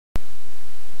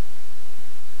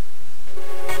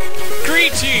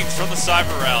18th from the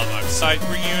Cyber Realm. I'm decided to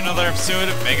bring you another episode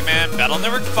of Mega Man Battle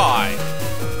Network 5.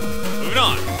 Moving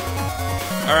on.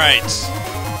 Alright. Let's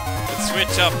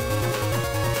switch up.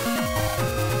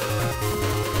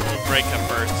 We'll break up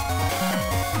first.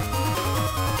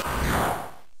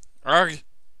 Arg.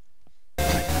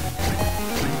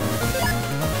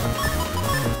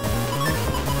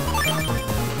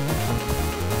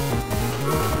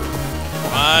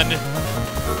 Come on.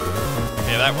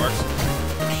 Okay, that works.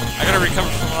 I gotta recover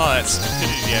from all that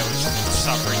stupidity I was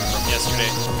suffering from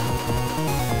yesterday.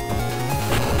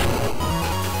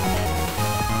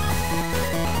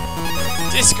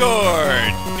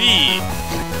 Discord! B!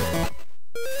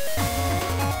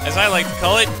 As I like to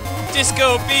call it,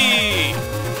 Disco B!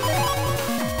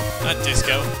 Not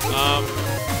disco.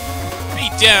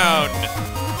 Beat down!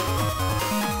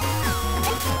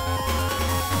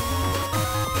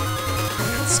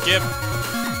 Skip.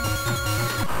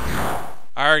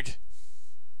 Arg.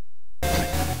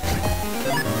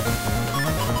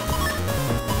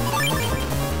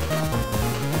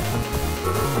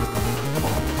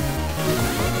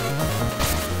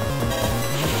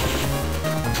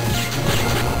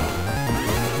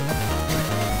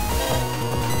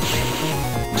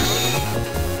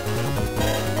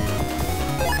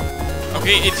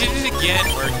 Okay, it did it again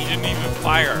where he didn't even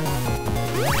fire.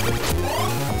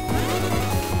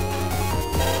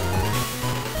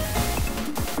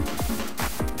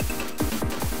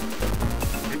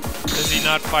 Does he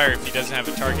not fire if he doesn't have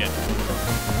a target?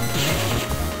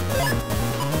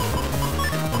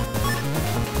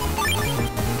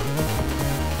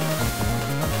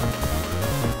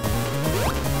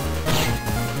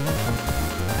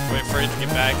 Wait for it to get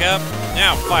back up.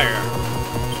 Now fire.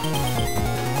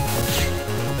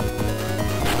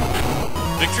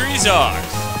 Victory is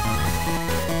ours.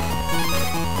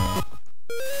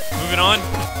 Moving on.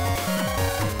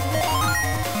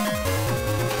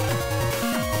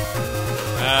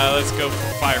 Let's go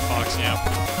for Firefox now.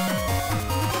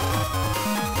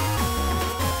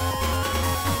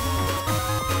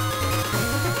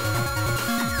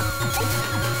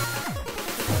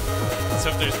 So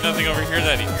if there's nothing over here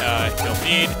that he'll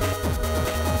need,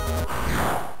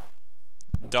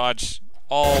 dodge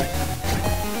all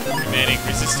remaining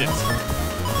resistance.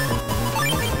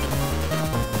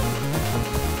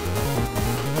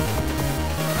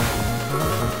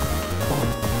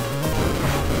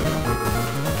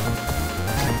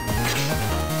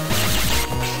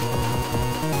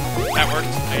 That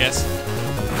worked, I guess.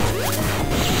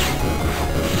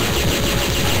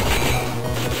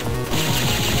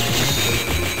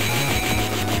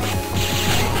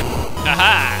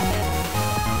 Haha!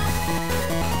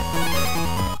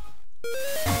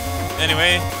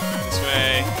 Anyway, this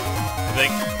way. I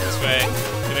think this way.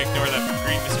 Gonna ignore the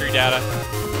green mystery data.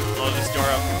 Blow this door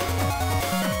up.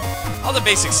 All the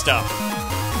basic stuff.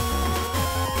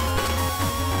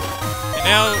 And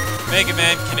now Mega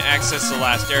Man can access the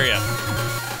last area.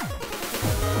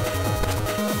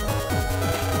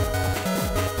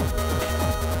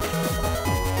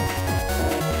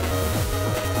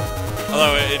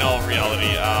 Although, in all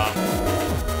reality,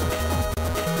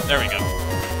 there we go.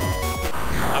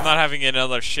 I'm not having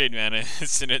another Shade Man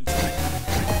incident.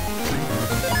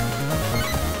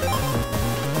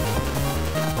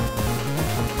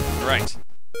 Right.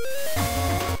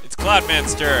 It's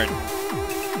Cloudman's turn.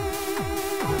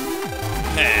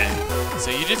 So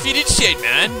you defeated Shade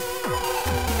Man.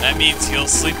 That means he'll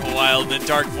sleep a while in the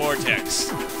Dark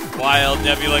Vortex, while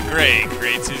Nebula Gray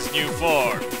creates his new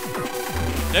form.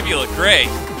 Nebula Gray?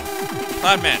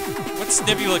 Cloudman, what's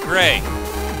Nebula Gray?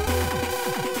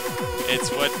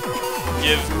 It's what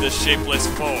gives the shapeless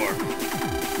form.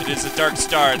 It is a dark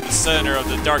star at the center of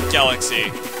the dark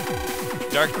galaxy.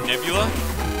 Dark Nebula?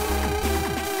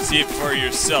 See it for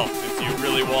yourself if you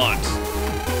really want.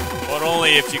 But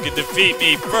only if you can defeat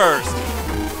me first.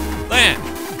 Land.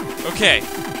 Okay.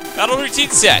 Battle routine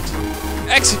set.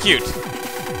 Execute.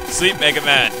 Sleep, Mega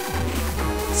Man.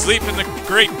 Sleep in the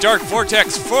great dark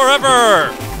vortex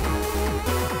forever!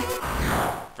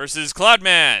 Versus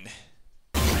Cloudman.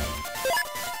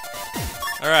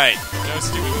 Alright. No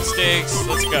stupid mistakes.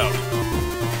 Let's go.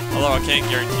 Although I can't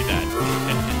guarantee that.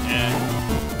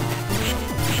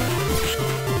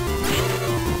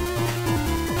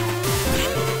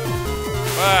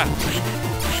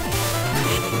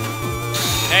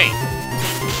 Hey!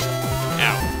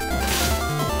 Ow.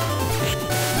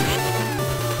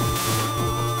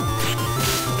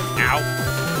 Ow.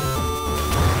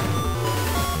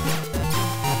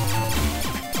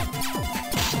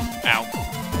 Ow.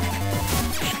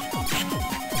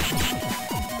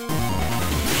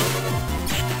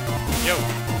 Yo.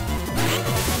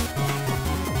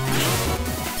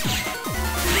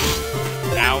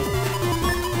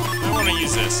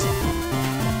 Jesus.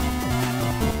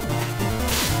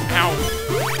 Ow.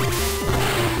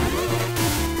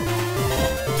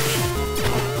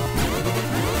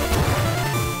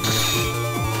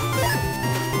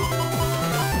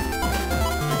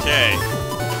 Okay.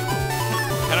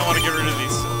 I don't want to get rid of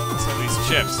some of these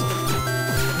chips.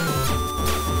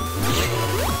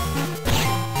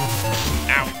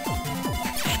 Ow.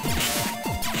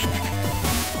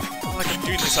 I feel like I'm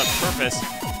doing this on purpose.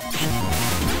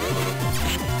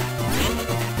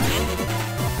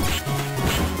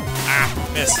 Ah,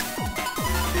 miss.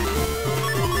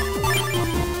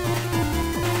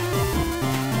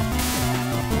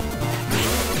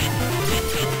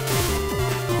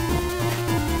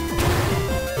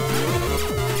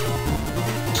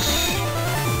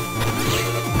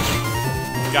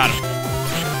 Got him.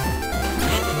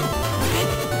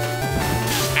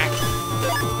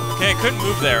 Okay, I couldn't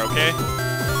move there, okay?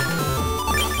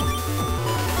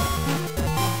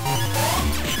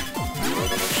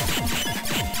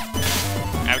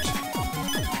 Ouch.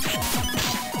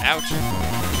 Ouch.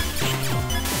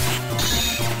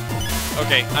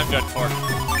 Okay, I'm done for.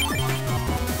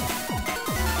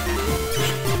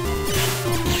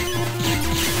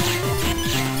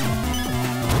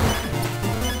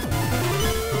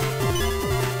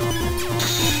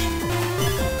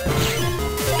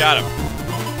 Got him.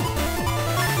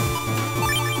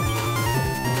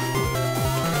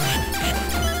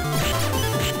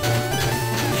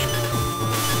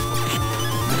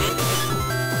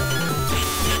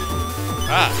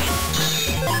 Ah.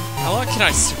 How long can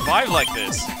I survive like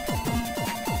this?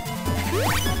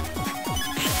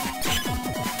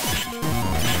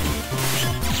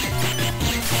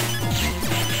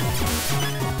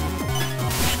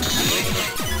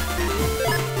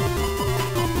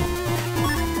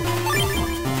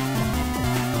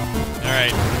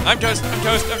 Alright. I'm toast, I'm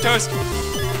toast, I'm toast!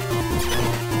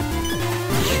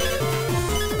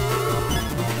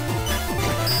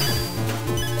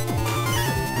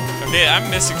 Okay, I'm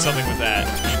missing something with that.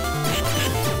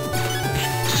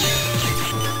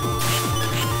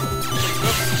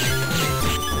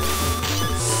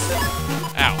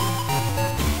 Ow.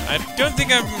 I don't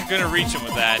think I'm gonna reach him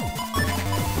with that.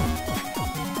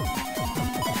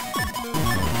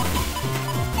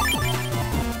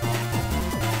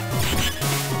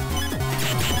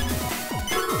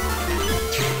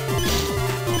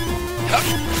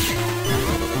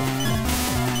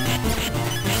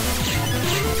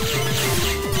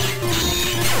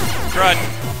 Crud.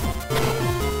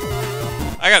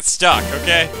 I got stuck,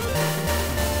 okay?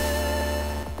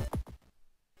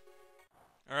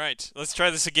 Alright, let's try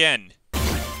this again.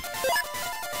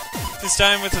 This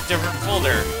time with a different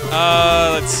folder.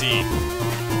 Let's see.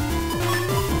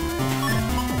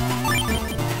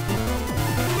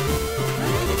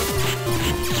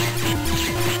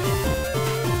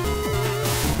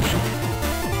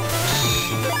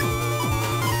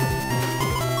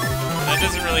 That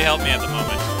doesn't really help me at the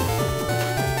moment.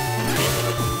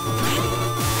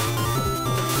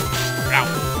 Ow.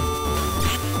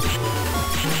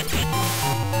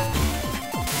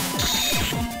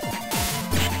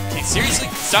 Okay, seriously?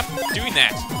 Stop doing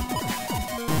that.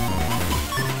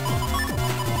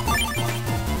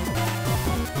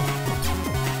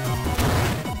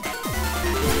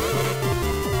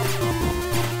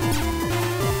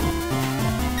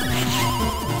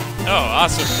 Oh,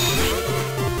 awesome.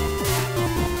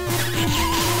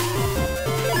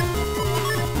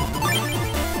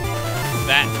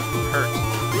 That hurt.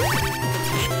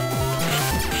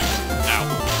 Ow.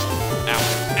 Ow.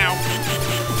 Ow.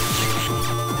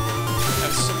 That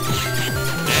was so...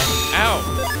 Ow.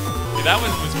 Okay, that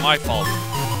one was my fault.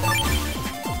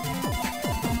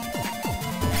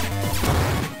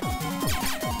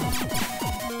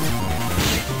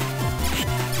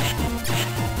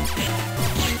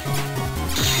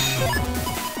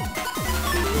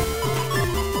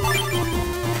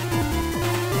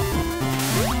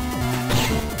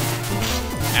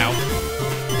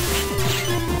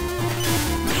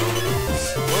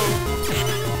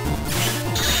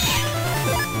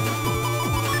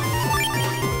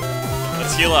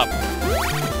 Heal up.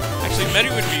 Actually, Medi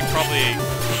would be probably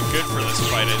good for this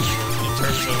fight in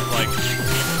terms of, like,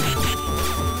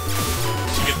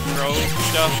 she could throw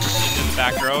stuff into the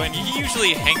back row, and he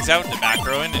usually hangs out in the back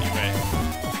row anyway.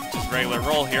 Just regular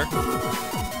roll here. I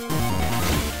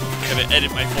gotta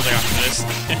edit my folder after this.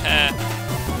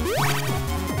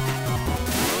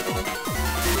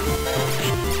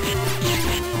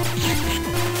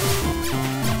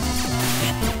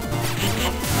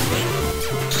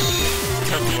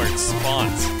 Where it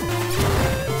spawns.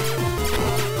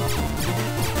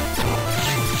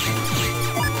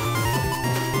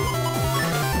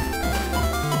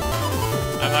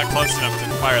 close enough to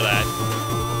fire that.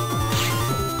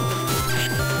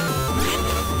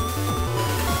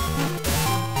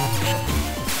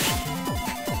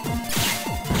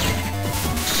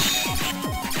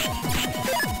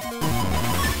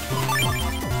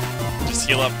 Just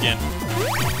heal up again.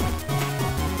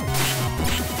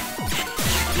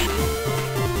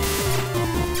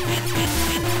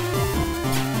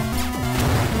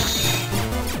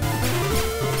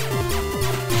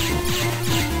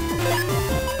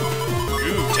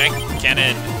 Tank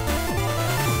cannon.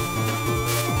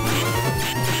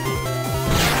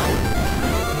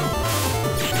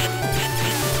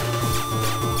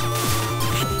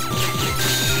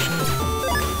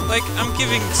 Like, I'm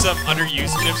giving some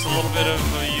underused chips a little bit of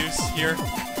use here.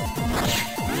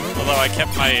 Although I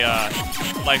kept my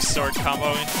life sword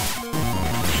combo in.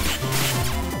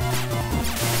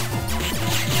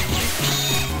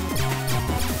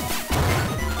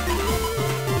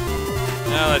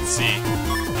 Now let's see.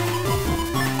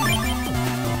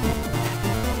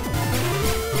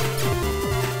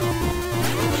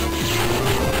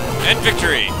 And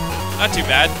victory! Not too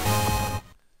bad.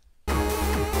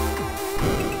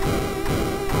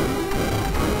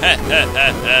 Ha ha ha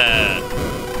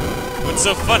ha! What's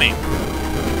so funny?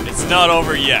 It's not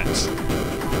over yet.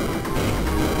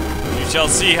 You shall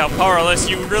see how powerless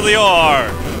you really are!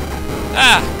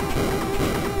 Ah!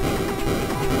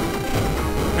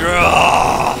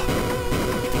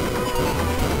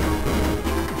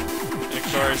 And of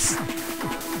course,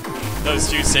 those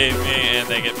two save me and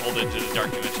they get pulled into the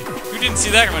dark dimension. Who didn't see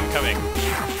that one coming?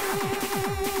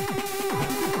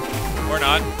 Or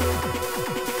not.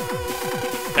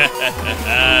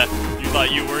 You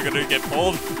thought you were gonna get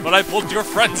pulled, but I pulled your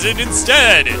friends in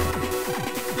instead!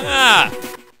 Ah!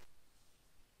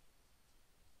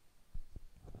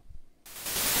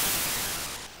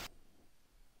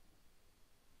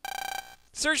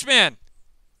 Searchman!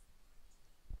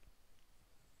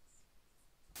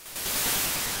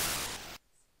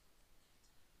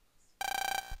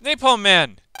 Napalm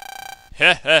Man!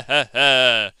 Ha ha ha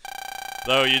ha!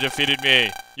 Though you defeated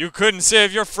me, you couldn't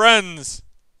save your friends!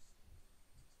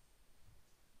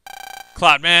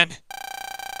 Cloudman!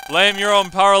 Blame your own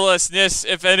powerlessness,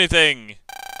 if anything!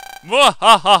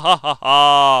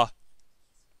 Mwahahahaha!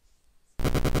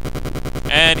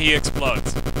 And he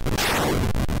explodes.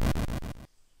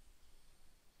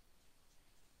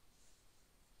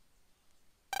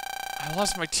 I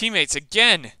lost my teammates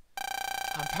again!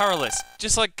 I'm powerless,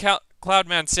 just like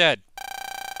Cloudman said.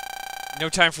 No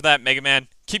time for that, Megaman.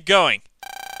 Keep going.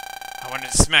 I wanted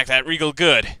to smack that Regal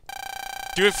good.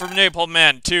 Do it for Napalm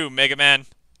Man, too, Megaman.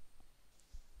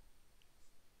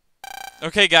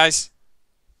 Okay, guys.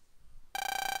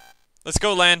 Let's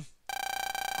go, Lan.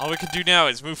 All we can do now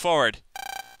is move forward.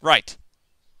 Right.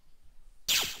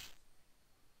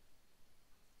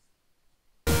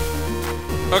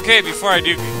 Okay, before I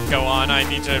do go on, I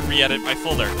need to re-edit my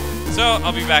folder. So,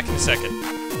 I'll be back in a second.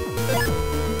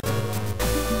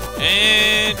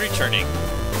 And returning.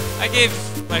 I gave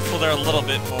my folder a little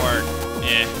bit more,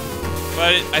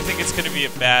 but I think it's going to be a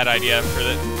bad idea for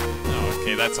the... Oh,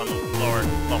 okay, that's on the lower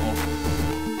level.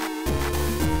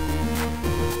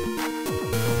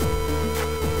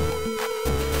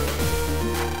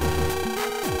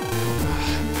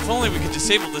 If only we could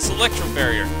disable this electro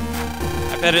barrier.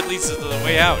 I bet it leads to the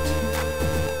way out.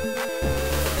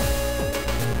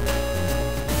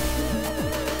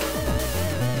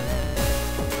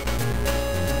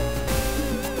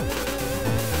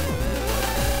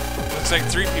 Looks like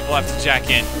 3 people have to jack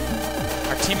in.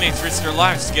 Our teammates risked their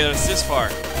lives to get us this far.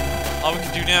 All we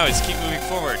can do now is keep moving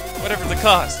forward, whatever the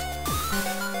cost.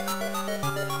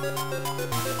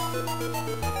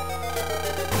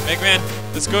 Megaman,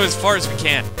 let's go as far as we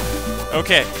can.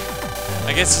 Okay.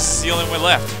 I guess this is the only way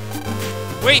left.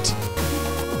 Wait!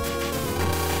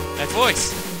 That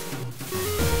voice!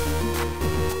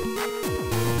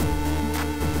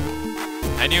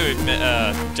 I knew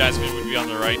Jasmine would be on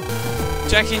the right.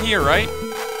 Jack in here, right?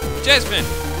 Jasmine!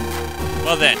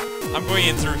 Well then, I'm going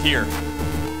in through here.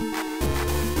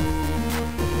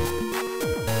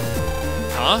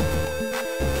 Huh?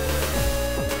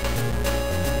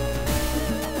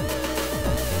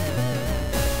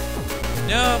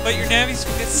 No, but your navies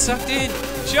will get sucked in.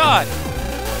 John!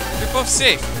 They're both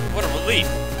safe. What a relief.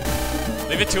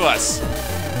 Leave it to us.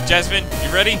 Jasmine,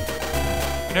 you ready?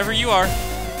 Whenever you are.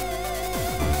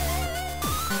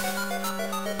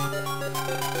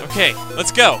 Okay,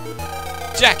 let's go.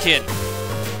 Jack in.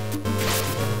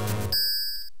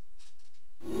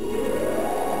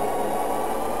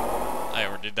 I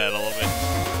overdid that a little bit.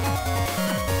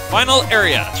 Final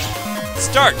area.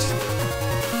 Start.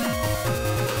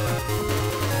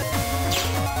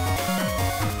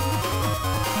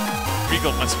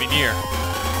 Regal must be near.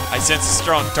 I sense a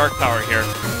strong dark power here.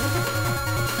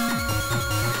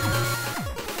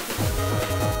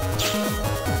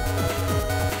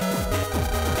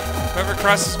 Whoever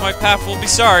crosses my path will be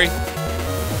sorry.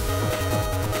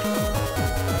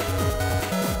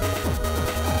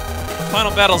 The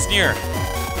final battle's near.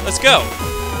 Let's go.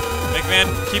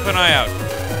 Megaman, keep an eye out.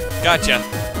 Gotcha.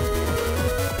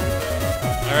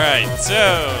 Alright,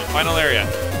 so, final area.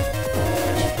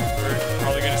 We're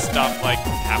probably gonna stop like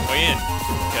halfway in.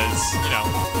 Because, you know.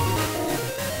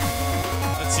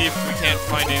 Let's see if we can't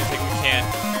find anything we can't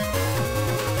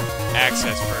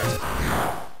access first.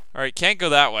 Alright, can't go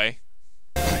that way.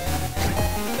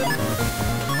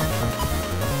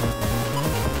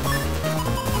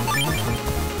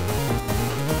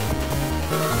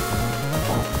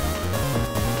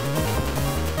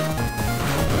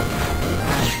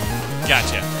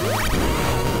 Gotcha.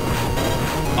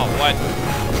 Oh, what?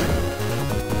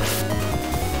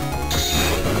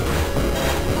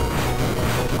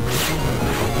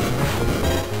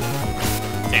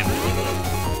 Damn.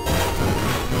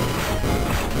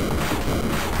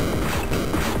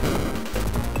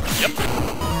 Yep.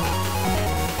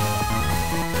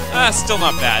 Ah, still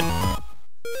not bad.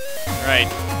 Right.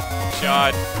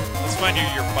 Shod. Let's find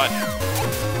your button.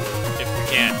 If we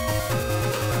can.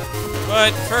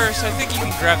 But first, I think you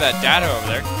can grab that data over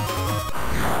there.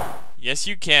 Yes,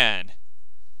 you can.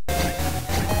 You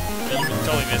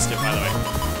totally missed it, by the way.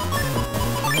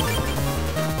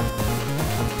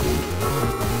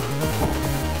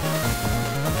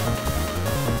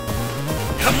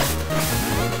 Yep.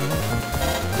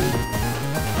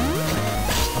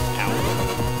 Ow.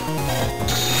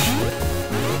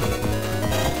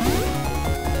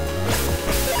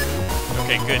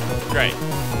 Okay, good. Great.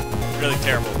 Really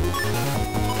terrible.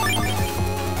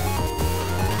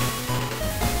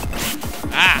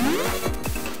 Ah!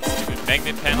 Stupid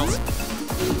magnet panels.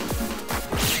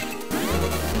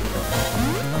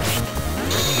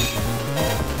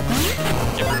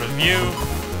 Get rid of you.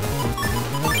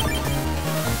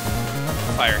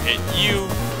 Fire hit you.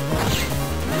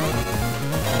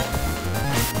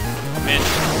 Man.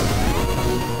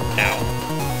 Ow.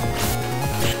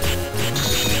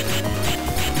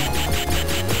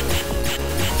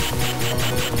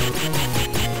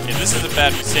 Yeah, this is a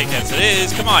bad mistake as it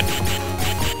is. Come on.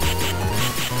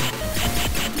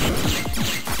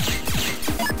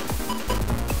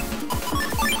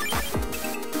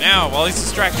 Now, while he's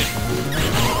distracted.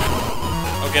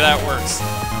 Okay, that works.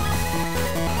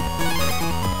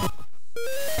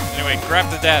 Anyway, grab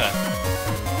the data.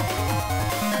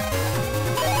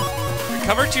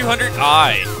 Recover 200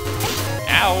 I.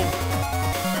 Ow.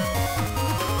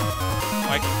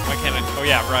 Why can't I? Oh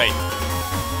yeah, right.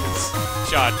 Because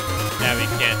Shod Navi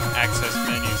can't access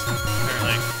menus,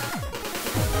 apparently.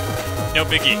 No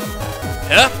biggie.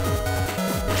 Huh?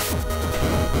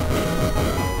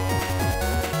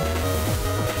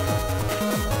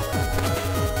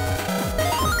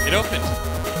 It opened.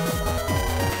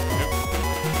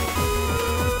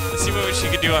 Let's see what she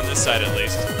could do on this side at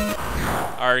least.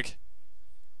 Arg.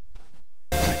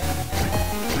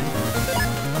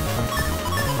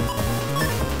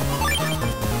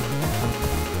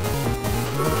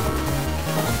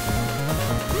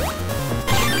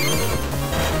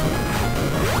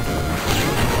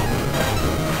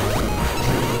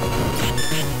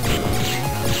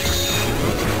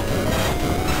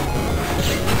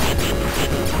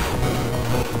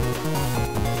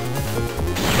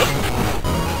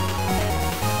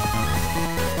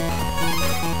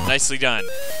 Nicely done.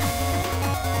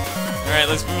 Alright,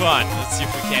 let's move on. Let's see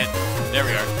if we can't. There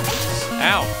we are.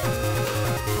 Ow.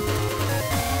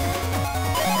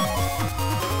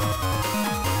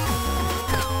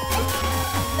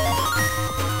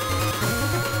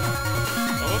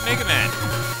 Oh, Megaman.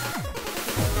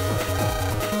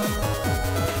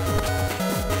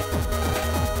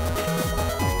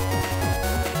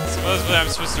 Suppose what I'm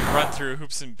supposed to run through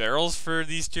hoops and barrels for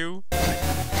these two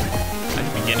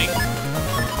at the beginning.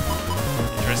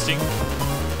 Interesting.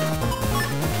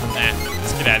 Nah,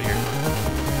 let's get out of here.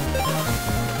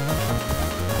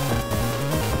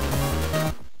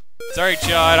 Sorry,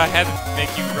 Chad, I had to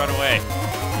make you run away.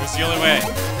 It was the only way.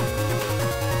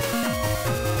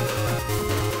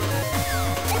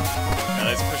 Now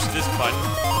let's push this button.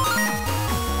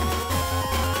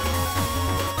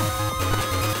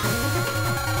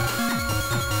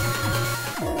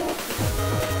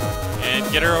 And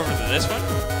get her over to this one.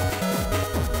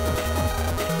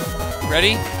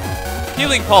 Ready?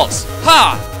 Healing pulse.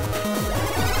 Ha!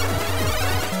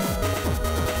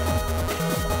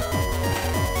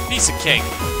 Piece of cake.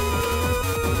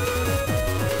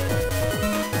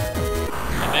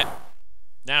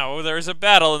 Oh, there's a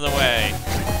battle in the way.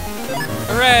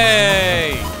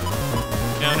 Hooray!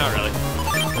 No, not really.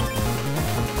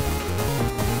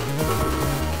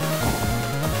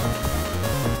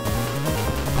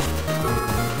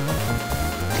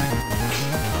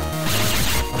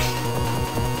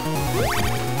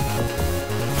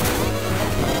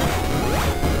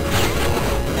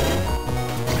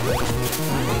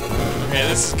 Okay,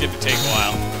 this is going to take a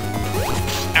while.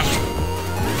 Ouch.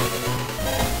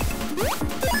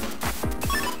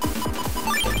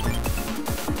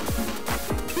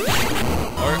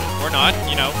 Or not,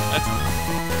 you know,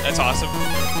 that's awesome.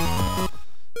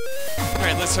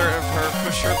 Alright, let's have her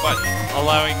push her button,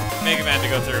 allowing Megaman to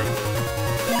go through.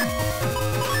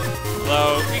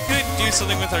 Although, we could do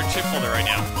something with our chip holder right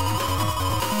now.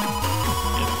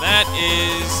 And that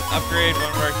is upgrade one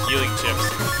of our healing chips.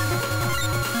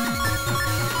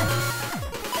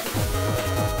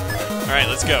 Alright,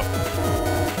 let's go.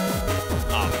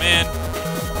 Aw, man.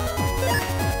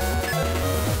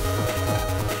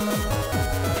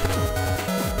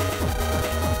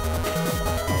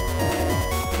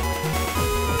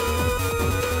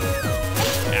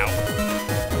 Ow.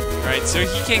 Alright, so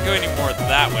he can't go anymore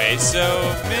that way, so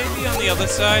maybe on the other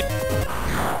side?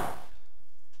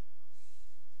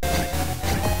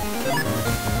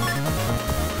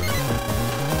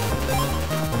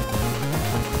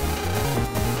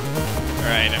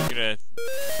 Alright, I'm gonna...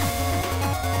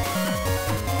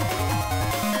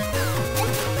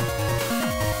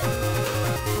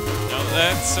 No,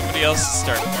 that's somebody else's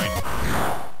start point.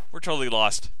 We're totally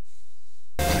lost.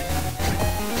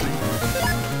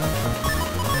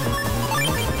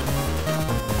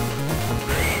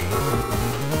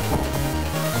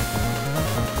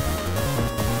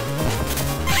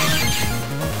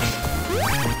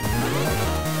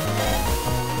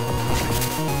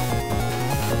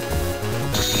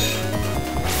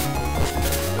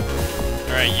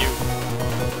 Alright, you.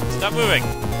 Stop moving.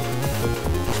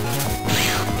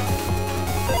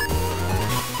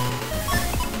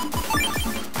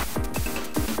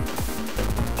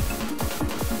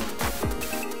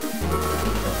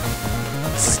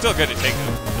 It's still going to take a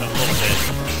little bit.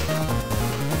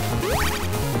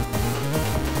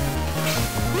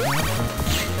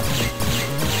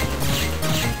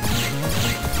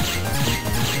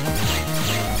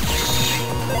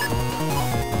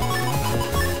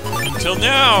 Until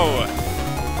now!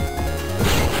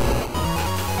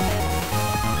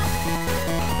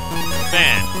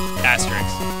 Fan.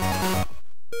 Asterisk.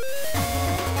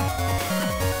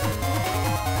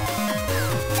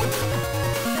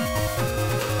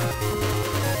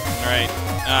 Alright.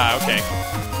 Ah, okay.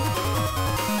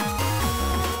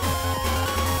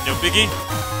 No biggie?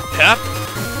 Yep.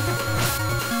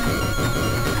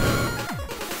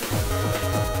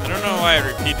 I don't know why I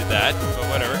repeated that, but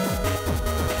whatever.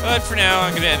 But for now,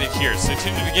 I'm going to end it here. So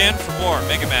tune in again for more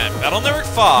Mega Man Battle Network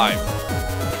 5.